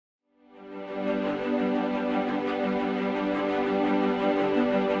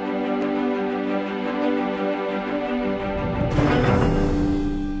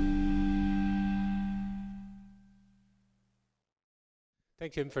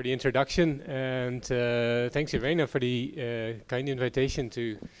Thanks, Jim, for the introduction, and thanks, Irena, for the kind invitation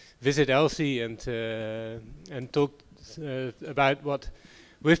to visit ELSI and talk about what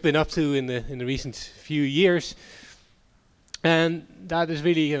we've been up to in the recent few years. And that has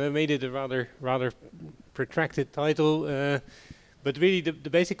really made it a rather protracted title. But really, the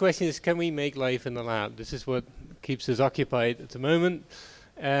basic question is: can we make life in the lab? This is what keeps us occupied at the moment.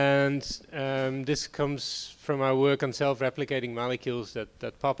 And this comes from our work on self-replicating molecules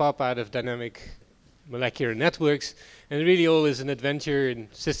that pop up out of dynamic molecular networks. And it really all is an adventure in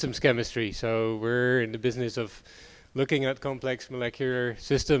systems chemistry. So we're in the business of looking at complex molecular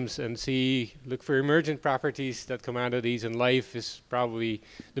systems and look for emergent properties that come out of these. And life is probably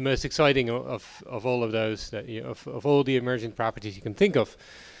the most exciting of all of those, of all the emergent properties you can think of.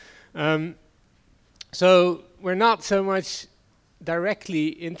 So we're not so much directly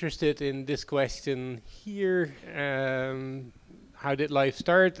interested in this question here, how did life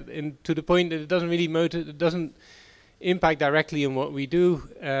start, and to the point that it doesn't really it doesn't impact directly on what we do.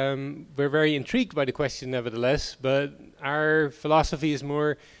 We're very intrigued by the question nevertheless, but our philosophy is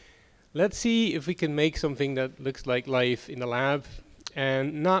more, let's see if we can make something that looks like life in the lab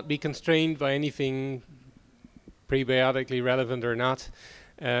and not be constrained by anything prebiotically relevant or not.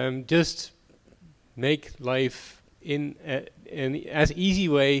 Just make life in as easy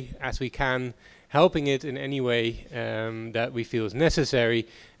way as we can, helping it in any way that we feel is necessary.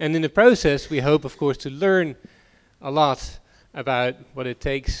 And in the process, we hope, of course, to learn a lot about what it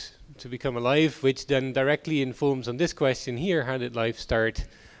takes to become alive, which then directly informs on this question here: how did life start?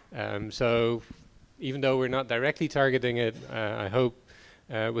 So even though we're not directly targeting it, I hope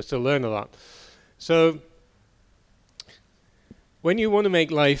we'll still learn a lot. So when you want to make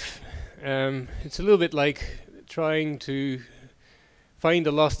life, it's a little bit like trying to find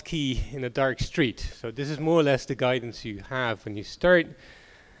a lost key in a dark street. So this is more or less the guidance you have when you start.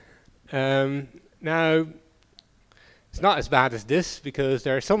 Now, it's not as bad as this, because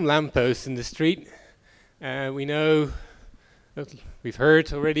there are some lampposts in the street. We know, we've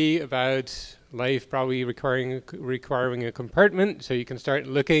heard already about life probably requiring a compartment, so you can start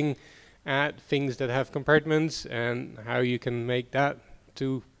looking at things that have compartments and how you can make that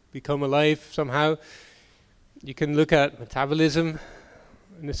to become alive somehow. You can look at metabolism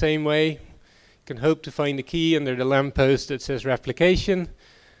in the same way. You can hope to find a key under the lamppost that says replication.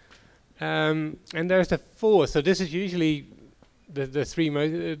 And there's the fourth. So this is usually the three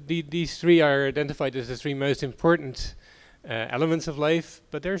these three are identified as the three most important elements of life.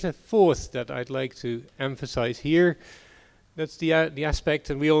 But there's a fourth that I'd like to emphasize here. That's the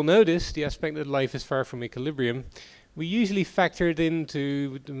aspect, and we all know this, the aspect that life is far from equilibrium. We usually factored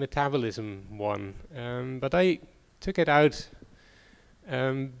into the metabolism one, but I took it out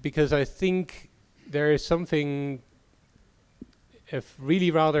because I think there is something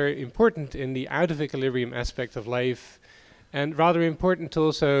really rather important in the out of equilibrium aspect of life, and rather important to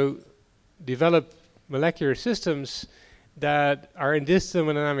also develop molecular systems that are in this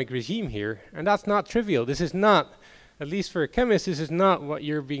thermodynamic regime here. And that's not trivial. This is not, at least for a chemist, this is not what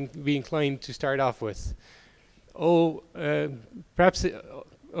you're being inclined to start off with. Perhaps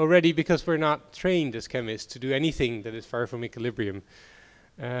already because we're not trained as chemists to do anything that is far from equilibrium.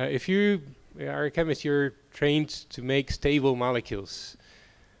 If you are a chemist, you're trained to make stable molecules.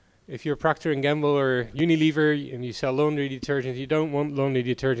 If you're Procter & Gamble or Unilever and you sell laundry detergent, you don't want laundry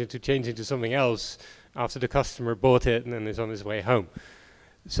detergent to change into something else after the customer bought it and then is on his way home.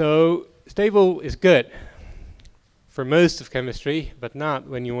 So stable is good for most of chemistry, but not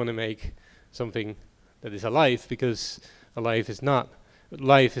when you want to make something that is alive, because life is not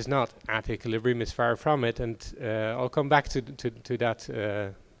at equilibrium, it's far from it, and I'll come back to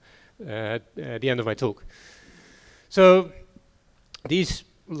that at the end of my talk. So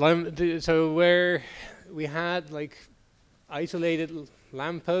so where we had like isolated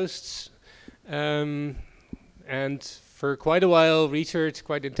lampposts, and for quite a while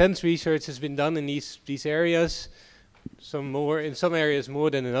quite intense research has been done in these areas. In some areas more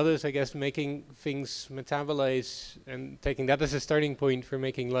than in others, I guess. Making things metabolize and taking that as a starting point for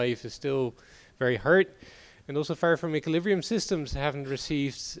making life is still very hard, and also far from equilibrium systems haven't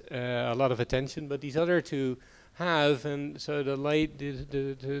received a lot of attention, but these other two have, and so the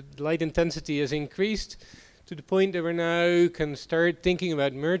light intensity has increased to the point that we now can start thinking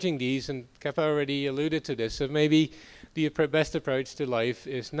about merging these, and Kepa already alluded to this. So maybe the best approach to life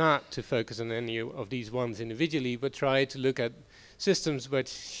is not to focus on any of these ones individually, but try to look at systems which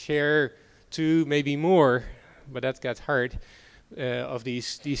share two, maybe more, but that gets hard, of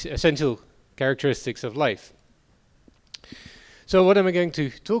these essential characteristics of life. So what am I going to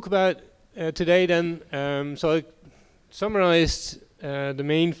talk about today then? So I summarized the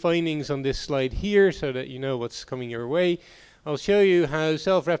main findings on this slide here so that you know what's coming your way. I'll show you how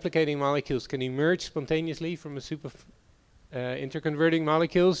self-replicating molecules can emerge spontaneously from a interconverting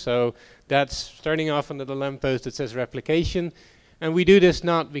molecules. So that's starting off under the lamppost that says replication. And we do this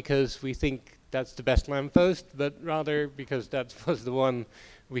not because we think that's the best lamppost, but rather because that was the one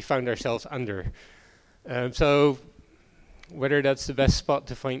we found ourselves under. So whether that's the best spot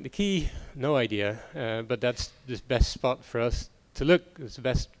to find the key, no idea. But that's the best spot for us to look. It's the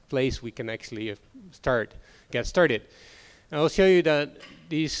best place we can actually get started. I'll show you that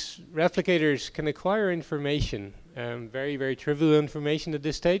these replicators can acquire information, very, very trivial information at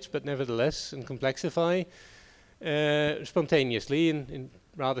this stage, but nevertheless, and complexify spontaneously in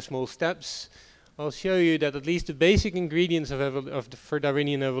rather small steps. I'll show you that at least the basic ingredients for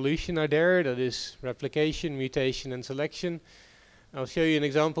Darwinian evolution are there. That is replication, mutation, and selection. I'll show you an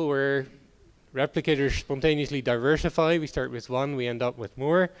example where replicators spontaneously diversify. We start with one, we end up with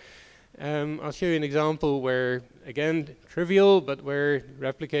more. I'll show you an example where, again, trivial, but where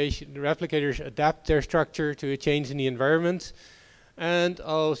replicators adapt their structure to a change in the environment. And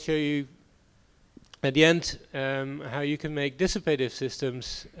I'll show you at the end how you can make dissipative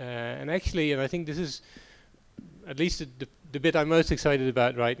systems. And I think this is at least the bit I'm most excited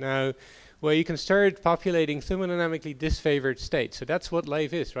about right now, where you can start populating thermodynamically disfavored states. So that's what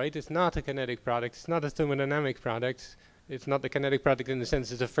life is, right? It's not a kinetic product. It's not a thermodynamic product. It's not the kinetic product in the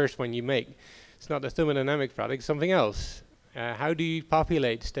sense it's the first one you make. It's not the thermodynamic product, it's something else. How do you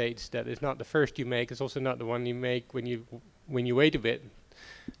populate states that is not the first you make, it's also not the one you make when you wait a bit.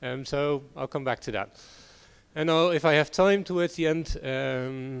 So I'll come back to that. And if I have time towards the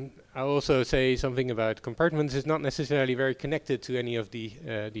end, I'll also say something about compartments. It's not necessarily very connected to any of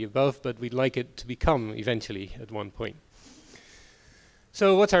the above, but we'd like it to become eventually at one point.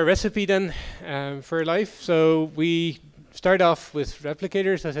 So what's our recipe then for life? So we start off with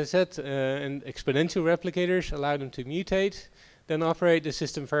replicators, as I said, and exponential replicators allow them to mutate, then operate the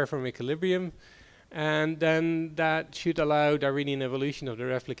system far from equilibrium, and then that should allow Darwinian evolution of the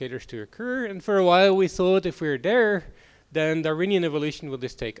replicators to occur. And for a while we thought if we're there, then Darwinian evolution will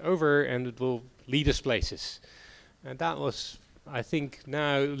just take over and it will lead us places. And that was, I think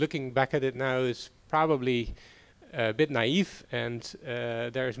now, looking back at it now, is probably a bit naive, and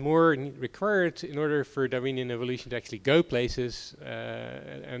there's more required in order for Darwinian evolution to actually go places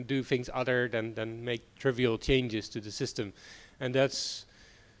and do things other than make trivial changes to the system. And that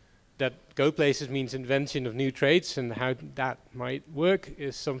go places means invention of new traits, and how that might work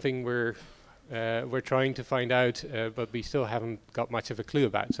is something we're trying to find out, but we still haven't got much of a clue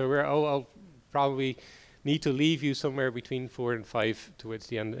about. So I'll probably need to leave you somewhere between 4 and 5 towards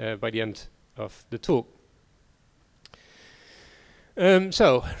the end, by the end of the talk.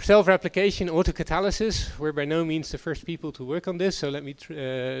 So, self-replication, autocatalysis. We're by no means the first people to work on this, so let me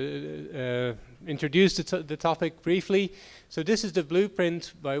introduce the topic briefly. So this is the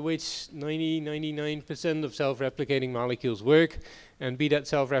blueprint by which 99% of self-replicating molecules work, and be that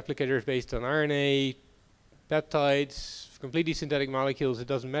self-replicators based on RNA, peptides, completely synthetic molecules, it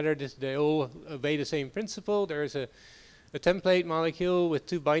doesn't matter. They all obey the same principle. There is a template molecule with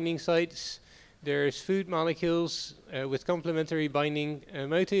 2 binding sites. There's food molecules with complementary binding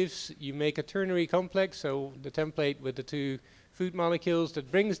motifs. You make a ternary complex, so the template with the 2 food molecules that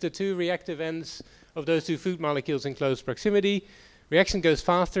brings the 2 reactive ends of those 2 food molecules in close proximity. Reaction goes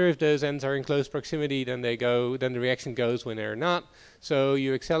faster if those ends are in close proximity than the reaction goes when they're not. So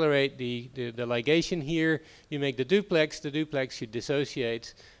you accelerate the ligation here. You make the duplex should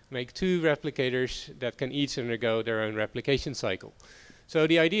dissociate, make 2 replicators that can each undergo their own replication cycle. So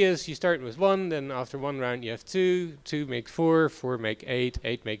the idea is you start with 1, then after 1 round you have 2, 2 make 4, 4 make 8,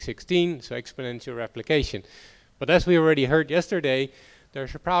 8 make 16, so exponential replication. But as we already heard yesterday,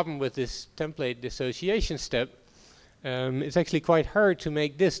 there's a problem with this template dissociation step. It's actually quite hard to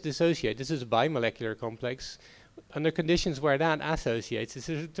make this dissociate. This is a bimolecular complex. Under conditions where that associates, this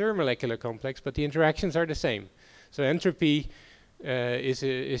is a third-molecular complex, but the interactions are the same. So entropy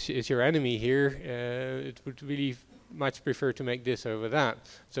is your enemy here. It would really much prefer to make this over that.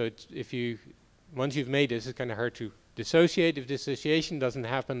 So once you've made this, it's kind of hard to dissociate. If dissociation doesn't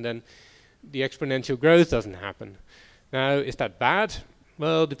happen, then the exponential growth doesn't happen. Now, is that bad?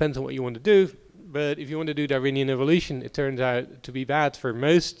 Well, it depends on what you want to do. But if you want to do Darwinian evolution, it turns out to be bad for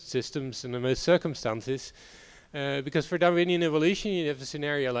most systems and in most circumstances. Because for Darwinian evolution, you have a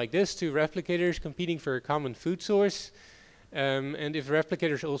scenario like this: 2 replicators competing for a common food source. And if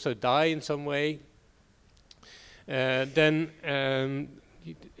replicators also die in some way, then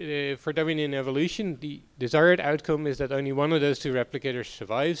for Darwinian evolution, the desired outcome is that only one of those 2 replicators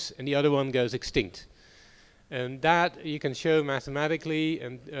survives and the other one goes extinct. And that you can show mathematically,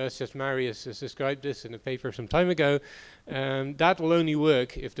 and just Marius has described this in a paper some time ago. That will only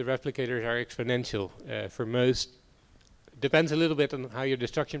work if the replicators are exponential. For most, depends a little bit on how your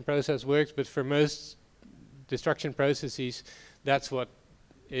destruction process works, but for most destruction processes, that's what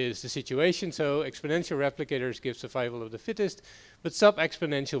is the situation. So exponential replicators give survival of the fittest, but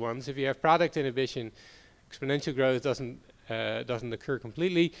sub-exponential ones, if you have product inhibition, exponential growth doesn't occur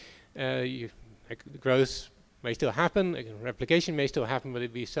completely. Growth may still happen, replication may still happen, but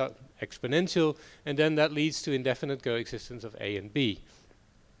it'd be exponential, and then that leads to indefinite coexistence of A and B.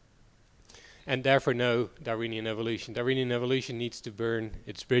 And therefore no Darwinian evolution. Darwinian evolution needs to burn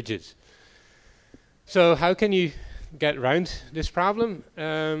its bridges. So how can you get around this problem?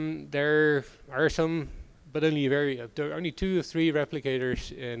 There are some, but only there are only 2 or 3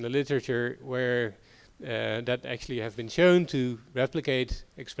 replicators in the literature where that actually have been shown to replicate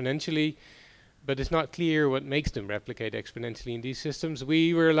exponentially, but it's not clear what makes them replicate exponentially in these systems.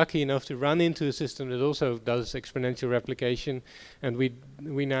 We were lucky enough to run into a system that also does exponential replication, and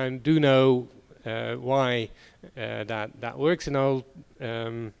we now do know why that works, and I'll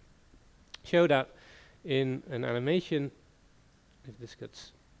show that in an animation, if this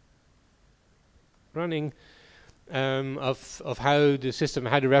gets running, of how the system,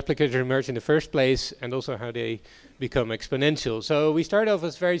 how the replicators emerge in the first place, and also how they become exponential. So we start off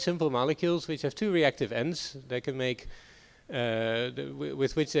with very simple molecules which have 2 reactive ends. They can make,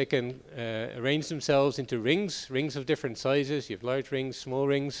 with which they can arrange themselves into rings of different sizes. You have large rings, small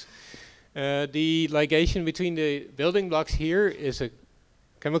rings. The ligation between the building blocks here is a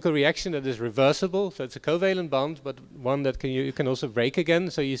chemical reaction that is reversible, so it's a covalent bond, but one that you can also break again.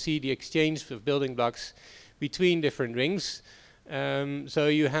 So you see the exchange of building blocks between different rings. So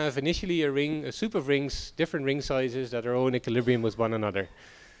you have initially a soup of rings, different ring sizes that are all in equilibrium with one another.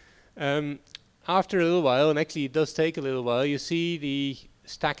 After a little while, and actually it does take a little while, you see the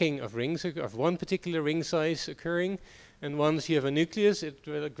stacking of rings of one particular ring size occurring. And once you have a nucleus,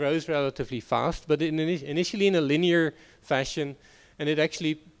 it grows relatively fast, but initially in a linear fashion, and it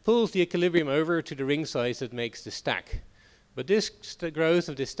actually pulls the equilibrium over to the ring size that makes the stack. But this growth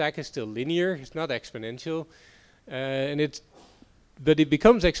of this stack is still linear, it's not exponential, but it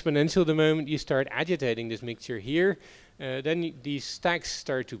becomes exponential the moment you start agitating this mixture here. Then these stacks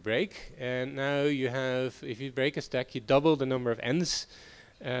start to break, and now you have, if you break a stack, you double the number of ends,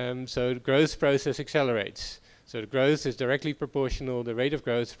 so the growth process accelerates. So the growth is directly proportional, the rate of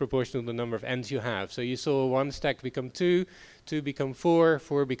growth is proportional to the number of ends you have. So you saw 1 stack become 2, 2 become 4,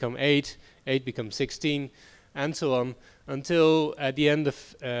 4 become 8, 8 become 16, and so on, until at the end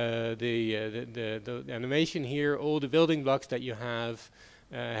of the animation here, all the building blocks that you have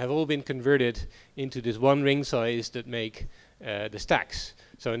all been converted into this one ring size that make the stacks.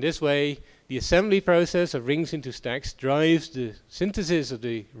 So in this way, the assembly process of rings into stacks drives the synthesis of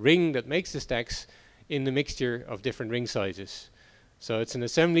the ring that makes the stacks in the mixture of different ring sizes. So it's an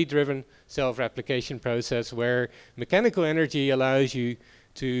assembly-driven self-replication process where mechanical energy allows you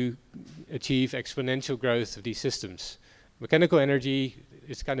to achieve exponential growth of these systems. Mechanical energy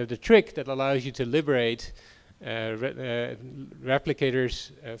is kind of the trick that allows you to liberate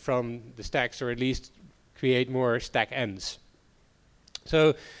replicators from the stacks, or at least create more stack ends.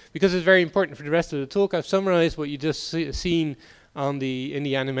 So because it's very important for the rest of the talk, I've summarized what you just seen in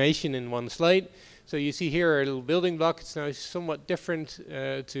the animation in one slide. So you see here a little building block. It's now somewhat different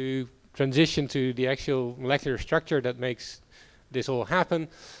to transition to the actual molecular structure that makes this all happen.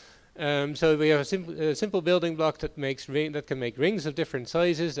 So we have a simple building block that can make rings of different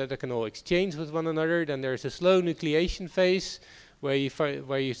sizes that can all exchange with one another. Then there's a slow nucleation phase where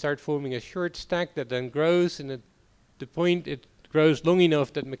you start forming a short stack that then grows, and at the point it grows long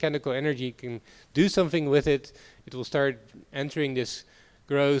enough that mechanical energy can do something with it, it will start entering this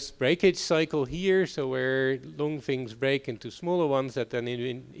growth breakage cycle here, so where long things break into smaller ones that then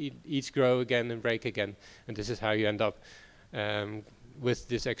each grow again and break again, and this is how you end up with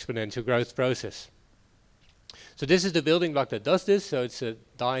this exponential growth process. So this is the building block that does this. So it's a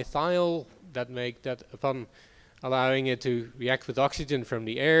dithiol that upon allowing it to react with oxygen from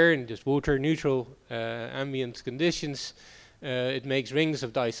the air in just water neutral ambient conditions, it makes rings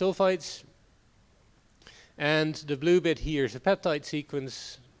of disulfides. And the blue bit here is a peptide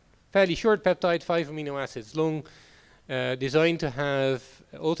sequence, fairly short peptide, 5 amino acids long, designed to have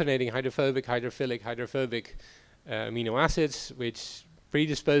alternating hydrophobic, hydrophobic amino acids, which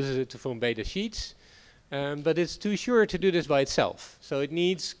predisposes it to form beta sheets. But it's too short to do this by itself. So it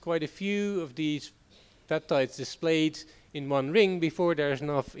needs quite a few of these peptides displayed in one ring before there's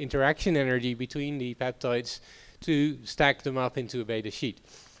enough interaction energy between the peptides to stack them up into a beta sheet.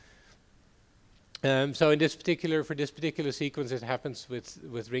 So in this particular, for this particular sequence, it happens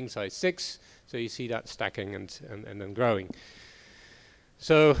with ring size 6. So you see that stacking and then growing.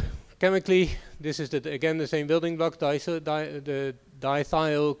 So chemically, this is again the same building block, the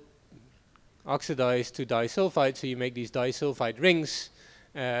dithiol oxidized to disulfide. So you make these disulfide rings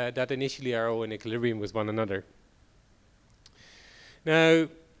that initially are all in equilibrium with one another. Now,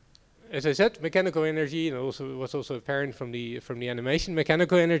 as I said, mechanical energy, and also was also apparent from the animation,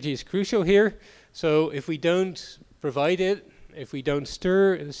 mechanical energy is crucial here. So if we don't provide it, if we don't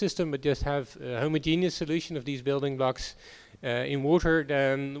stir the system but just have a homogeneous solution of these building blocks in water,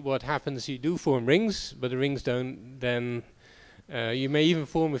 then what happens, you do form rings, but the rings don't then, you may even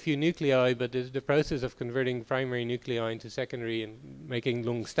form a few nuclei, but the process of converting primary nuclei into secondary and making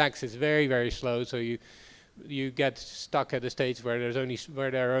long stacks is very, very slow. So you get stuck at a stage where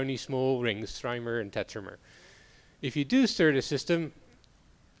there are only small rings, trimer and tetramer. If you do stir the system,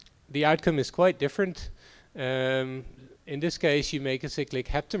 the outcome is quite different. In this case, you make a cyclic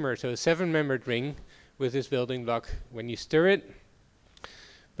heptamer, so a 7-membered ring with this building block when you stir it.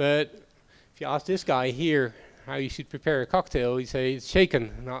 But if you ask this guy here how you should prepare a cocktail, you say it's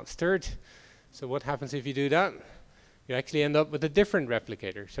shaken, not stirred. So what happens if you do that? You actually end up with a different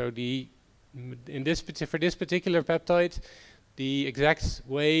replicator. So for this particular peptide, the exact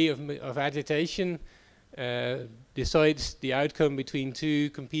way of agitation decides the outcome between two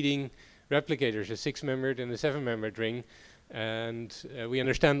competing replicators, a 6-membered and a 7-membered ring. And we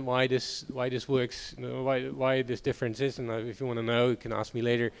understand why this works, why this difference is, and if you want to know, you can ask me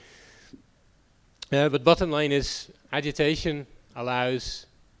later. But bottom line is, agitation allows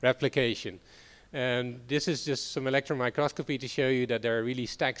replication. And this is just some electron microscopy to show you that there are really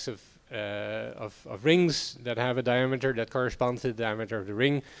stacks of rings that have a diameter that corresponds to the diameter of the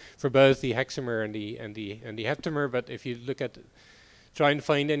ring for both the hexamer and the heptamer. But if you look at try and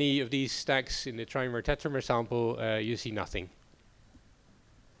find any of these stacks in the trimer tetramer sample, you see nothing.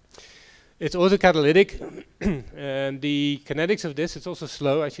 It's autocatalytic, and the kinetics of this, it's also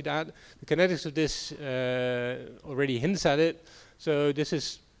slow, I should add. The kinetics of this already hints at it. So this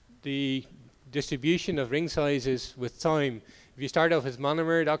is the distribution of ring sizes with time. If you start off as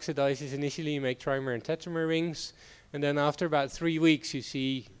monomer, it oxidizes initially, you make trimer and tetramer rings, and then after about 3 weeks you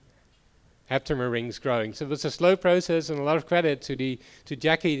see heptamer rings growing. So it's a slow process, and a lot of credit to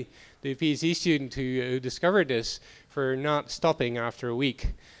Jackie, the PhD student who discovered this, for not stopping after a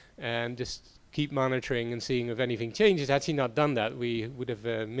week and just keep monitoring and seeing if anything changes. Had she not done that, we would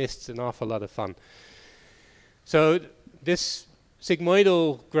have missed an awful lot of fun. So this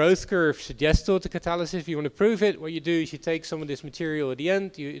sigmoidal growth curve suggests autocatalysis. If you want to prove it, what you do is you take some of this material at the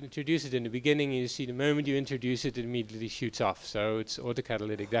end, you introduce it in the beginning, and you see the moment you introduce it, it immediately shoots off. So it's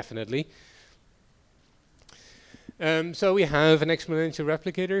autocatalytic, definitely. So we have an exponential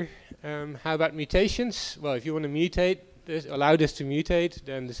replicator. How about mutations? Well, if you want to mutate this, allow this to mutate,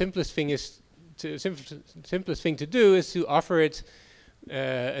 then the simplest thing to do is to offer it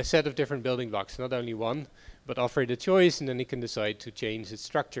a set of different building blocks, not only one, but offer it a choice, and then it can decide to change its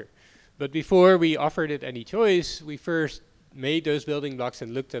structure. But before we offered it any choice, we first made those building blocks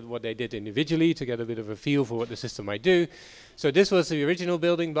and looked at what they did individually to get a bit of a feel for what the system might do. So this was the original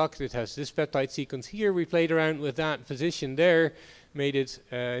building block. It has this peptide sequence here. We played around with that position there, made it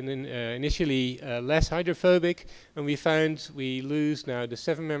initially less hydrophobic, and we found we lose now the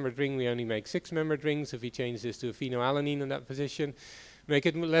 7-membered ring. We only make 6-membered rings. If we change this to a phenylalanine in that position, make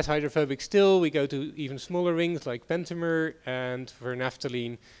it less hydrophobic still, we go to even smaller rings like pentamer, and for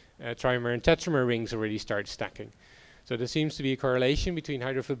naphthalene, trimer and tetramer rings already start stacking. So there seems to be a correlation between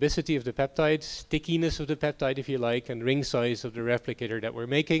hydrophobicity of the peptide, stickiness of the peptide if you like, and ring size of the replicator that we're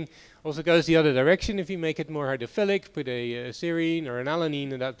making. Also goes the other direction. If you make it more hydrophilic, put a serine or an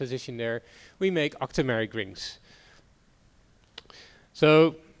alanine in that position there, we make octameric rings.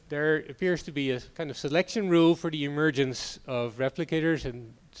 So there appears to be a kind of selection rule for the emergence of replicators,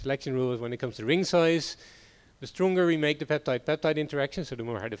 and selection rule is when it comes to ring size. The stronger we make the peptide-peptide interaction, so the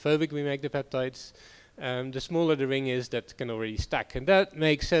more hydrophobic we make the peptides, the smaller the ring is that can already stack. And that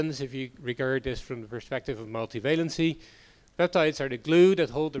makes sense if you regard this from the perspective of multivalency. Peptides are the glue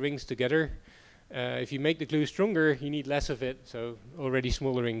that hold the rings together. If you make the glue stronger, you need less of it, so already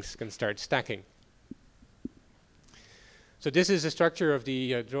smaller rings can start stacking. So this is a structure of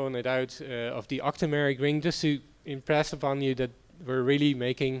the, drawn it out, of the octameric ring, just to impress upon you that we're really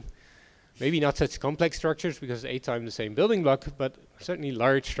making maybe not such complex structures because 8 times the same building block, but certainly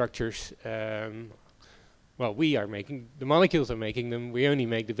large structures. Well, we are making, the molecules are making them, we only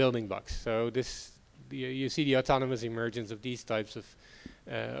make the building blocks. So this, you see the autonomous emergence of these types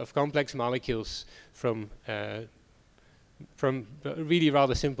of complex molecules from really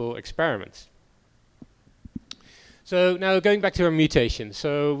rather simple experiments. So now going back to our mutation.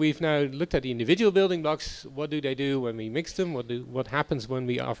 So we've now looked at the individual building blocks. What do they do when we mix them? What happens when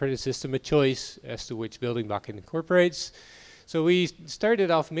we offer the system a choice as to which building block it incorporates? So we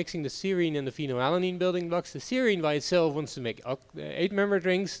started off mixing the serine and the phenylalanine building blocks. The serine by itself wants to make 8-membered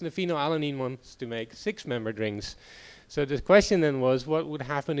rings, and the phenylalanine wants to make 6-membered rings. So the question then was, what would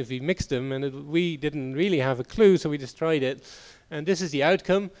happen if we mixed them? And we didn't really have a clue, so we just tried it. And this is the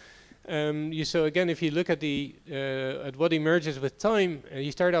outcome. So again, if you look at at what emerges with time,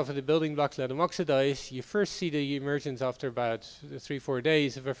 you start off with the building blocks, let them oxidize. You first see the emergence after about 3-4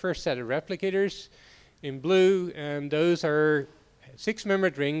 days of a first set of replicators in blue, and those are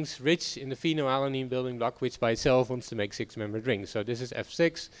 6-membered rings rich in the phenylalanine building block, which by itself wants to make 6-membered rings. So this is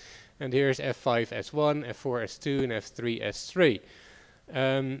F6, and here's F5S1, F4S2, and F3S3.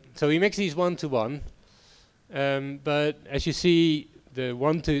 So we mix these 1 to 1, but as you see, the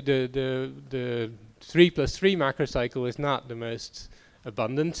 3+3 macrocycle is not the most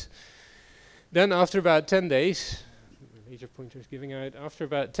abundant. Then after about 10 days, major pointer is giving out, after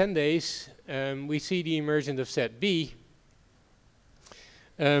about 10 days, we see the emergence of set B,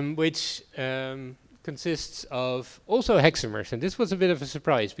 which consists of also hexamers. And this was a bit of a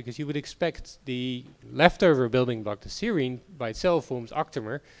surprise, because you would expect the leftover building block, the serine, by itself forms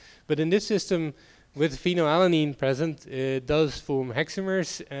octamer. But in this system, with phenylalanine present, it does form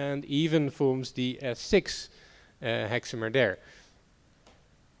hexamers and even forms the S6 hexamer there.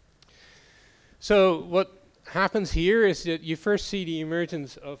 So what happens here is that you first see the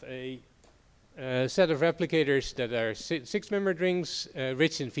emergence of a set of replicators that are 6-membered rings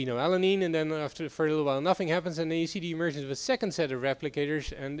rich in phenylalanine, and then for a little while nothing happens, and then you see the emergence of a second set of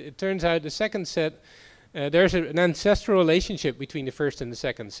replicators, and it turns out the second set, there's an ancestral relationship between the first and the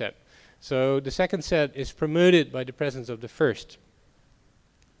second set. So the second set is promoted by the presence of the first.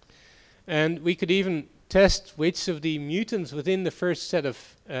 And we could even test which of the mutants within the first set of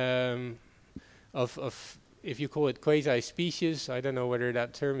if you call it quasi-species, I don't know whether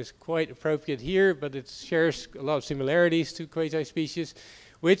that term is quite appropriate here, but it shares a lot of similarities to quasi-species,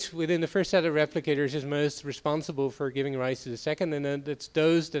 which within the first set of replicators is most responsible for giving rise to the second, and then it's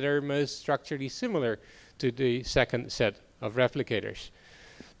those that are most structurally similar to the second set of replicators.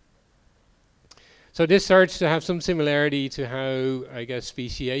 So this starts to have some similarity to how, I guess,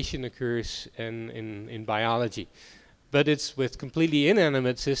 speciation occurs in biology. But it's with completely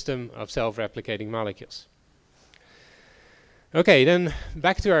inanimate system of self-replicating molecules. Okay, then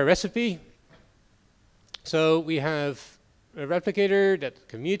back to our recipe. So we have a replicator that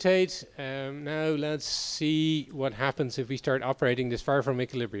can mutate. Now let's see what happens if we start operating this far from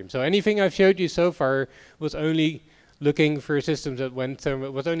equilibrium. So anything I've showed you so far was only looking for systems that went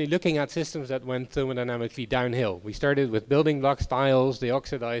looking at systems that went thermodynamically downhill. We started with building blocks, thiols, they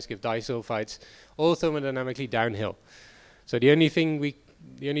oxidize, give disulfides, all thermodynamically downhill. So the only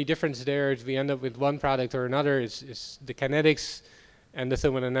difference there is we end up with one product or another is the kinetics and the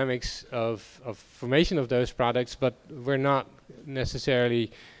thermodynamics of formation of those products, but we're not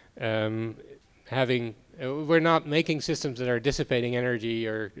necessarily we're not making systems that are dissipating energy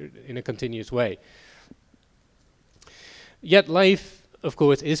or in a continuous way. Yet life, of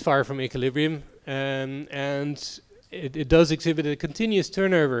course, is far from equilibrium, and it does exhibit a continuous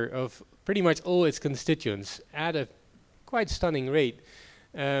turnover of pretty much all its constituents at a quite stunning rate.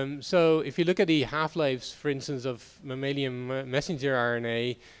 So if you look at the half-lives, for instance, of mammalian messenger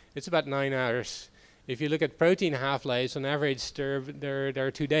RNA, it's about 9 hours. If you look at protein half-lives, on average, there are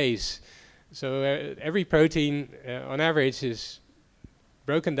 2 days. So every protein, on average, is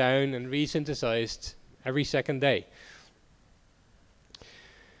broken down and resynthesized every second day.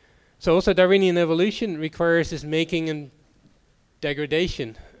 So also Darwinian evolution requires this making and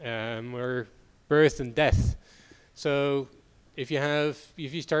degradation, or birth and death. So if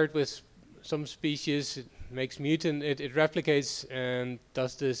you start with some species, it makes mutant, it replicates and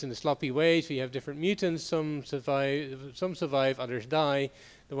does this in a sloppy way. So you have different mutants, some survive, others die.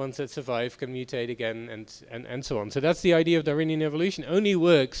 The ones that survive can mutate again, and so on. So that's the idea of Darwinian evolution. Only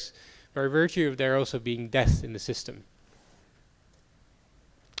works by virtue of there also being death in the system.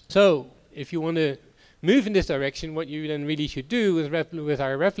 So if you want to move in this direction, what you then really should do with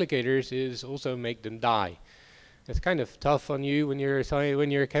our replicators is also make them die. It's kind of tough on you when you're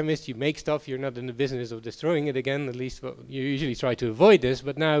a chemist. You make stuff, you're not in the business of destroying it again. At least you usually try to avoid this,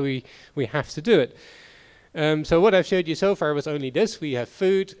 but now we have to do it. So what I've showed you so far was only this. We have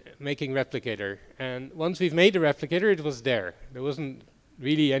food, making replicator. And once we've made the replicator, it was there. There wasn't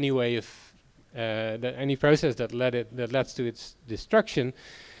really any way of any process that led to its destruction.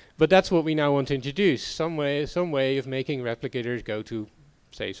 But that's what we now want to introduce, some way of making replicators go to,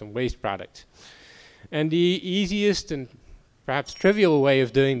 say, some waste product. And the easiest and perhaps trivial way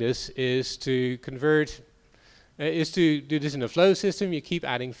of doing this is to convert, is to do this in a flow system. You keep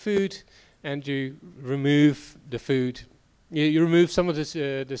adding food, and you remove the food. You remove some of this,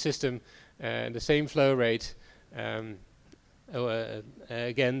 the system, the same flow rate,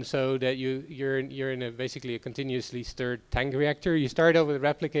 again, so that you're in a basically a continuously stirred tank reactor. You start off with a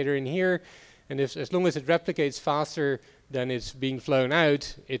replicator in here, and as long as it replicates faster than it's being flown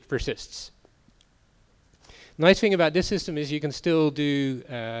out, it persists. Nice thing about this system is you can still do,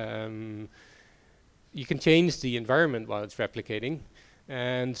 you can change the environment while it's replicating.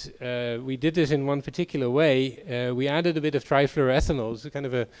 And we did this in one particular way. We added a bit of trifluoroethanol. It's a kind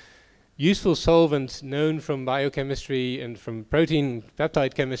of a useful solvent known from biochemistry and from protein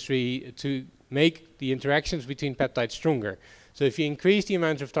peptide chemistry to make the interactions between peptides stronger. So if you increase the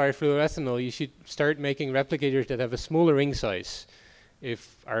amount of trifluoroethanol, you should start making replicators that have a smaller ring size,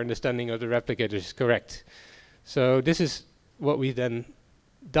 if our understanding of the replicators is correct. So this is what we then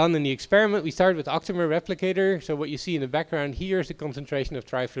done in the experiment. We started with octamer replicator. So what you see in the background here is the concentration of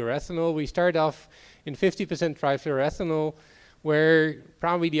trifluoroethanol. We start off in 50% trifluoroethanol, where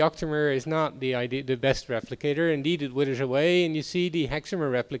probably the octamer is not the best replicator. Indeed, it withers away, and you see the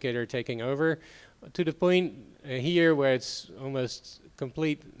hexamer replicator taking over to the point here where it's almost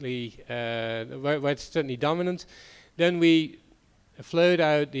completely, where it's certainly dominant. Then we flowed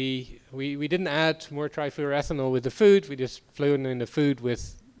out we didn't add more trifluoroethanol with the food, we just flowed in the food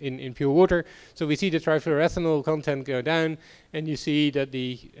with in pure water. So we see the trifluoroethanol content go down, and you see that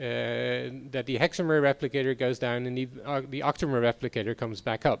the hexamer replicator goes down, and the octamer replicator comes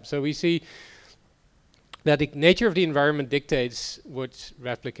back up. So we see that the nature of the environment dictates what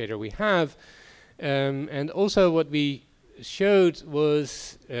replicator we have, and also what we showed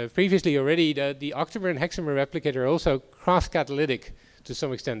was previously already that the octamer and hexamer replicator are also cross-catalytic to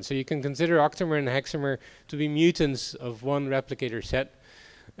some extent. So you can consider octamer and hexamer to be mutants of one replicator set.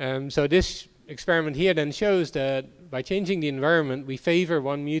 So this experiment here then shows that by changing the environment, we favor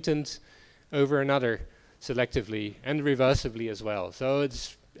one mutant over another selectively and reversibly as well. So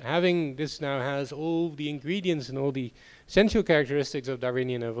it's having this now has all the ingredients and all the essential characteristics of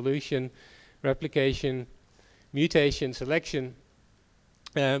Darwinian evolution, replication, mutation, selection,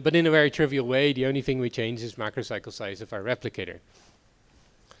 but in a very trivial way. The only thing we change is macrocycle size of our replicator.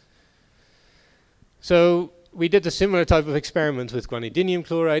 So we did a similar type of experiment with guanidinium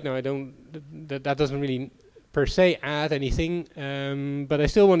chloride. Now that doesn't really per se add anything, but I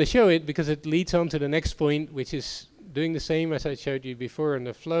still want to show it because it leads on to the next point, which is doing the same as I showed you before in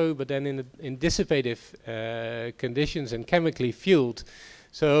the flow, but then in dissipative conditions and chemically fueled.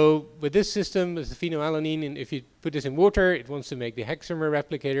 So with this system, with the phenylalanine, and if you put this in water, it wants to make the hexamer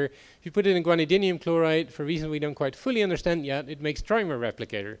replicator. If you put it in guanidinium chloride, for reasons we don't quite fully understand yet, it makes trimer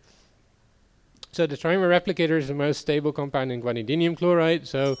replicator. So the trimer replicator is the most stable compound in guanidinium chloride,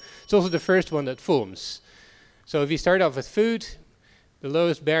 so it's also the first one that forms. So if you start off with food, the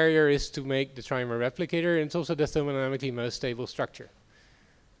lowest barrier is to make the trimer replicator, and it's also the thermodynamically most stable structure.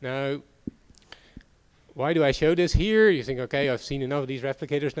 Now, why do I show this here? You think, okay, I've seen enough of these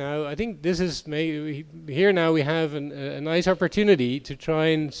replicators now. I think this is maybe here now we have a nice opportunity to try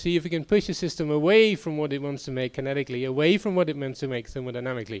and see if we can push the system away from what it wants to make kinetically, away from what it wants to make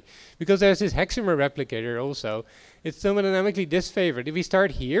thermodynamically. Because there's this hexamer replicator also. It's thermodynamically disfavored. If we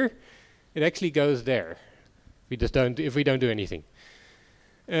start here, it actually goes there. If we don't do anything.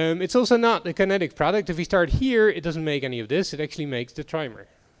 It's also not a kinetic product. If we start here, it doesn't make any of this. It actually makes the trimer.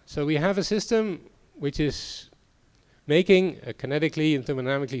 So we have a system which is making a kinetically and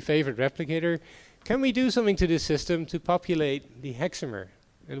thermodynamically favored replicator. Can we do something to this system to populate the hexamer?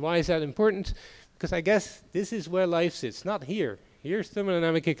 And why is that important? Because I guess this is where life sits, not here. Here's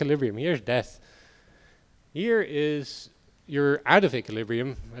thermodynamic equilibrium, here's death. Here is you're out of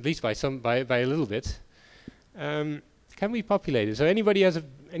equilibrium, at least by a little bit. Can we populate it? So anybody has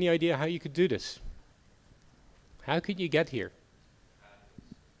any idea how you could do this? How could you get here?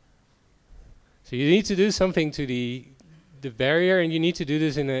 So you need to do something to the barrier, and you need to do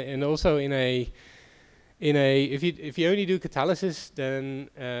this if you only do catalysis, then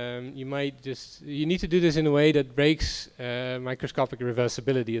you need to do this in a way that breaks microscopic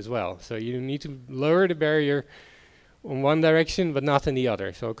reversibility as well. So you need to lower the barrier in one direction, but not in the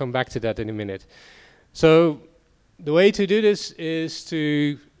other. So I'll come back to that in a minute. So the way to do this is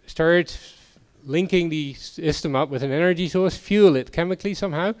to start linking the system up with an energy source, fuel it chemically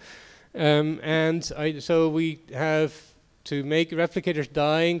somehow. So we have to make replicators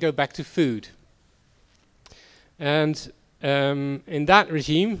die and go back to food. And in that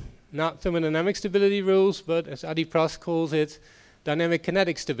regime, not thermodynamic stability rules, but as Adi Prost calls it, dynamic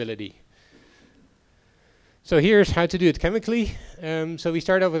kinetic stability. So here's how to do it chemically. So we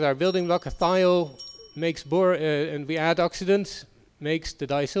start off with our building block. A thiol makes and we add oxidant, makes the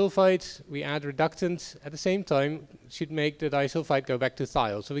disulfide. We add reductant at the same time, should make the disulfide go back to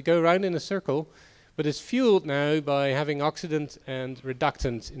thiol. So we go around in a circle, but it's fueled now by having oxidant and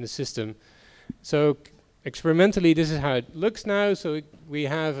reductant in the system. So experimentally, this is how it looks now. So we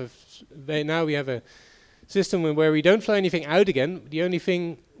have a system where we don't flow anything out again. The only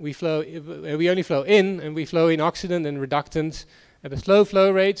thing we only flow in, and we flow in oxidant and reductant at a slow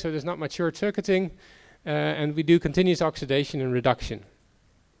flow rate, so there's not much short circuiting, and we do continuous oxidation and reduction.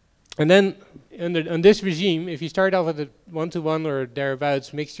 And then on this regime, if you start off with a 1-to-1 or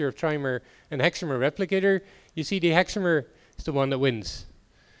thereabouts mixture of trimer and hexamer replicator, you see the hexamer is the one that wins.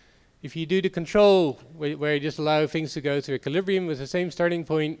 If you do the control, where you just allow things to go to equilibrium with the same starting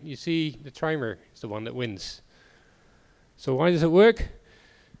point, you see the trimer is the one that wins. So why does it work?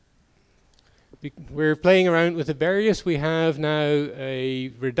 We're playing around with the barriers. We have now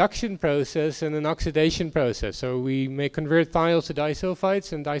a reduction process and an oxidation process. So we may convert thiols to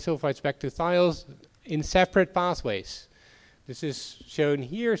disulfides and disulfides back to thiols in separate pathways. This is shown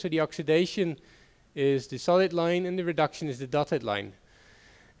here. So the oxidation is the solid line and the reduction is the dotted line.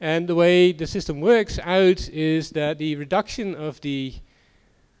 And the way the system works out is that the reduction of the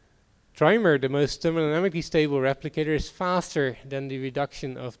trimer, the most thermodynamically stable replicator, is faster than the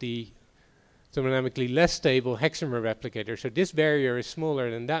reduction of the thermodynamically less stable hexamer replicator. So this barrier is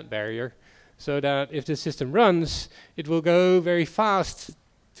smaller than that barrier, so that if the system runs, it will go very fast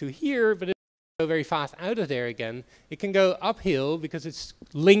to here, but it will go very fast out of there again. It can go uphill because it's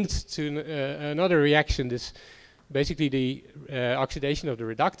linked to another reaction, this basically the oxidation of the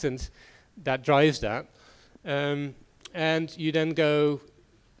reductant that drives that. And you then go,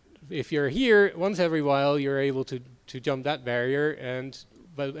 if you're here, once every while you're able to jump that barrier, and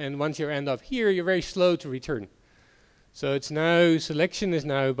once you end up here, you're very slow to return. So it's now, selection is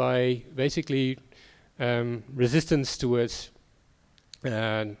now by basically resistance towards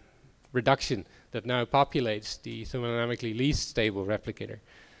reduction that now populates the thermodynamically least stable replicator.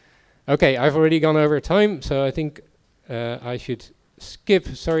 Okay, I've already gone over time, so I think I should skip,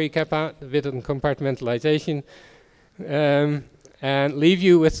 sorry Kappa, a bit on compartmentalization, and leave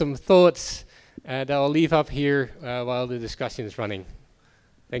you with some thoughts that I'll leave up here while the discussion is running.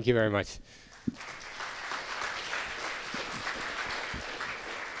 Thank you very much.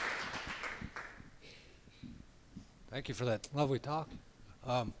 Thank you for that lovely talk.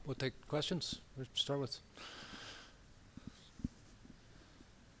 We'll take questions. We'll start with.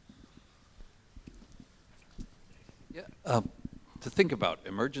 Yeah, to think about,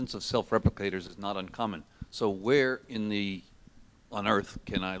 emergence of self-replicators is not uncommon. So where on Earth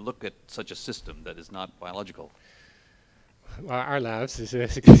can I look at such a system that is not biological? Well, our labs is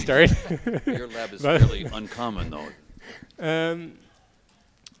a good start. Your lab is fairly uncommon, though.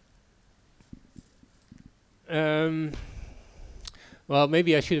 Well,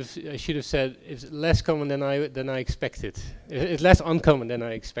 maybe I should have said it's less common than I expected. It's less uncommon than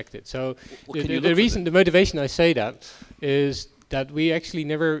I expected. So the motivation I say that is that we actually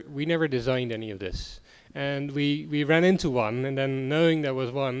never designed any of this. And we ran into one, and then knowing there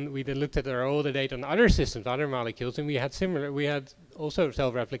was one, we then looked at our older data on other systems, other molecules, and we had also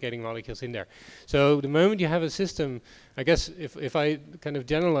self-replicating molecules in there. So the moment you have a system, I guess if I kind of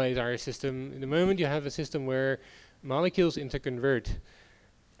generalize our system, the moment you have a system where molecules interconvert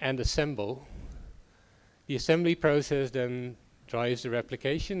and assemble, the assembly process then drives the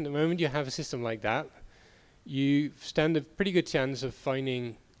replication. The moment you have a system like that, you stand a pretty good chance of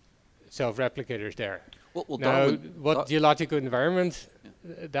finding self-replicators there. Well, now, what geological environment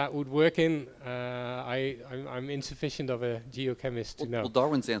that would work in, I'm insufficient of a geochemist to know. Well,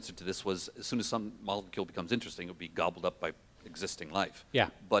 Darwin's answer to this was, as soon as some molecule becomes interesting, it'll be gobbled up by existing life. Yeah.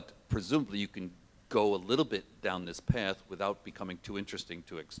 But presumably you can go a little bit down this path without becoming too interesting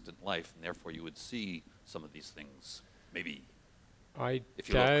to extant life, and therefore you would see some of these things, maybe. I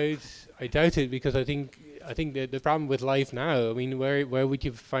doubt it, because I think the problem with life now, I mean, where would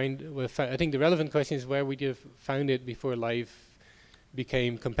you find? I think the relevant question is, where would you have found it before life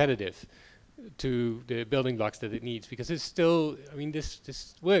became competitive to the building blocks that it needs? Because it's still, I mean,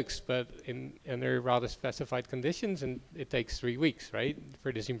 this works, but under rather specified conditions, and it takes 3 weeks, right,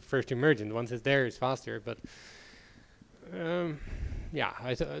 for this first emergent. Once it's there, it's faster. But yeah,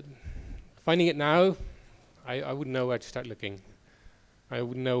 finding it now, I wouldn't know where to start looking. I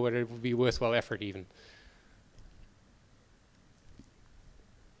wouldn't know whether it would be worthwhile effort even.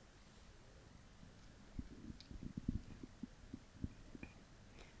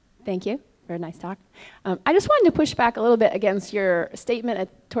 Thank you Very nice talk. I just wanted to push back a little bit against your statement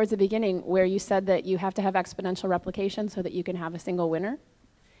towards the beginning where you said that you have to have exponential replication so that you can have a single winner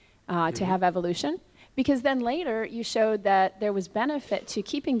to have evolution. Because then later you showed that there was benefit to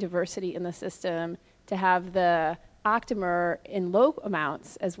keeping diversity in the system to have the octamer in low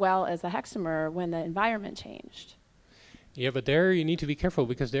amounts as well as the hexamer when the environment changed. Yeah, but there you need to be careful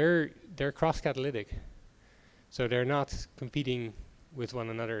because they're cross-catalytic. So they're not competing with one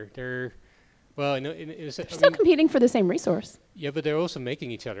another. They're, well, they're still competing for the same resource. Yeah, but they're also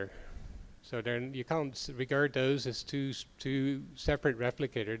making each other. So you can't regard those as two separate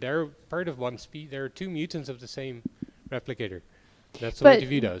replicators. They're part of one species. There are two mutants of the same replicator. That's the way to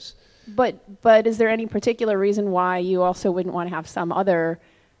view those. But is there any particular reason why you also wouldn't want to have some other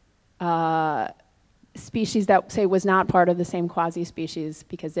species that, say, was not part of the same quasi-species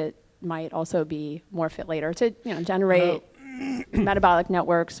because it might also be more fit later to generate metabolic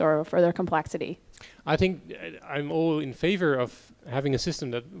networks or further complexity? I think I'm all in favor of having a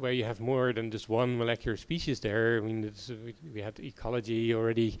system where you have more than just one molecular species there. I mean, we had ecology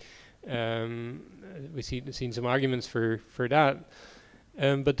already. We've seen some arguments for that.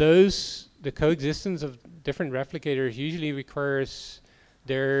 But the coexistence of different replicators usually requires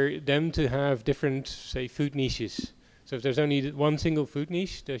them to have different, say, food niches. So if there's only one single food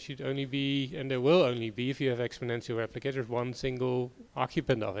niche, there should only be, and there will only be, if you have exponential replicators, one single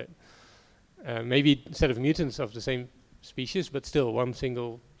occupant of it. Maybe instead of mutants of the same species, but still one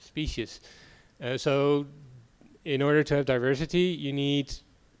single species. So in order to have diversity, you need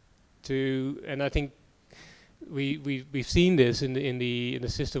to, and I think we've seen this in the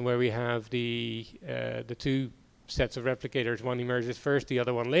system where we have the two sets of replicators. One emerges first, the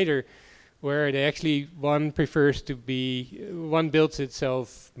other one later, where they actually one builds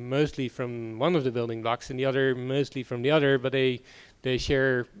itself mostly from one of the building blocks, and the other mostly from the other, but they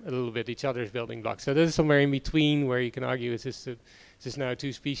share a little bit each other's building blocks. So there's somewhere in between where you can argue is this now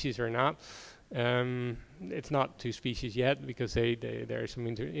two species or not. It's not two species yet because there are some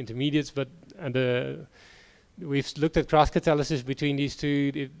intermediates, but we've looked at cross-catalysis between these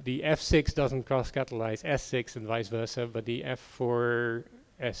two. The F6 doesn't cross-catalyze S6 and vice versa, but the F4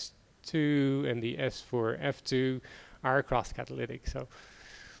 S2 and the S4 F2 are cross-catalytic. So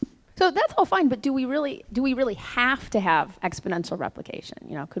that's all fine, but do we really have to have exponential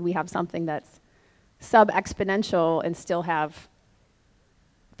replication? Could we have something that's sub-exponential and still have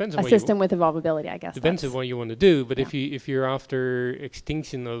a system with evolvability? I guess depends on what you want to do. But if you're after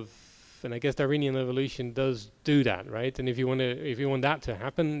extinction of, and I guess Darwinian evolution does do that, right? And if you want that to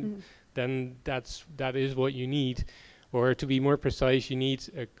happen, then that is what you need. Or to be more precise, you need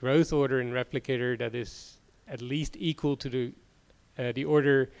a growth order in replicator that is at least equal to the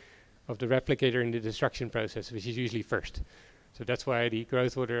order of the replicator in the destruction process, which is usually first. So that's why the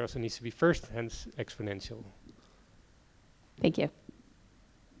growth order also needs to be first, hence exponential. Thank you.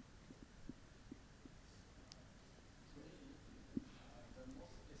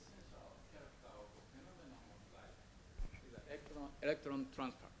 Electron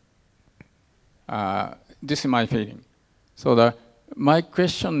transfer. This is my feeling. So my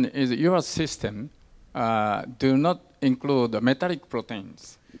question is, your system do not include the metallic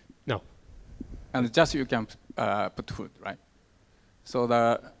proteins. No. And just you can put food, right? So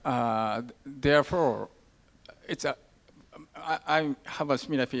therefore, I have a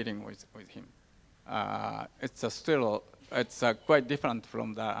similar feeling with him. It's quite different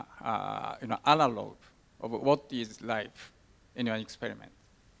from the analog of what is life in your experiment.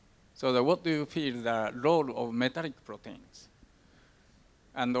 So what do you feel the role of metallic proteins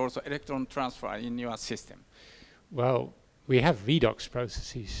and also electron transfer in your system? Well, we have redox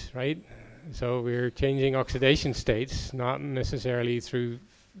processes, right? So we're changing oxidation states, not necessarily through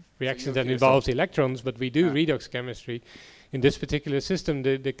reactions that involve electrons, but we do redox chemistry. In this particular system,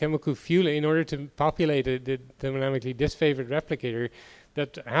 the chemical fuel, in order to populate the thermodynamically disfavored replicator,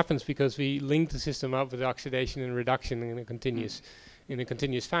 that happens because we link the system up with oxidation and reduction in a continuous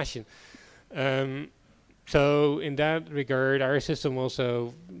fashion. So in that regard, our system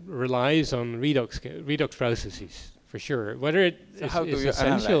also relies on redox processes, for sure. Whether it is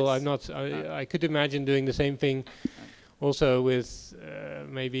essential, I could imagine doing the same thing also with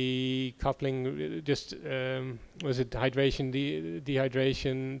maybe coupling, was it hydration,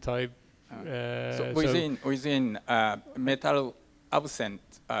 dehydration type? So within metal absent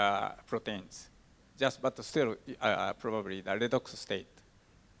proteins, but still probably the redox state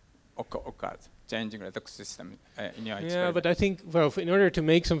occurs, changing redox system in your experiment. Yeah, but I think, well, in order to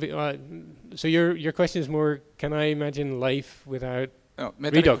make something, so your question is more, can I imagine life without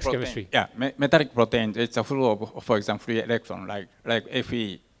redox chemistry? Yeah, metallic protein, it's a full of, for example, free electron, like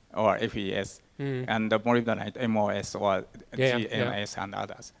Fe or FES, and the molybdenite MOS or Yeah, GMS and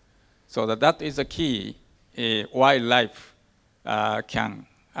others. So that is the key why life can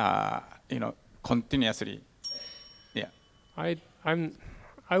continuously. Yeah.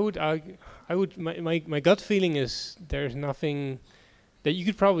 I would argue, my gut feeling is there's nothing that you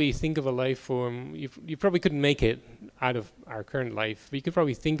could probably think of a life form. You probably couldn't make it out of our current life, but you could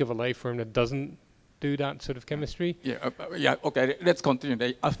probably think of a life form that doesn't do that sort of chemistry. Yeah. Okay. Let's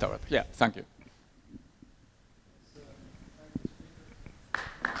continue afterward. Yeah. Thank you.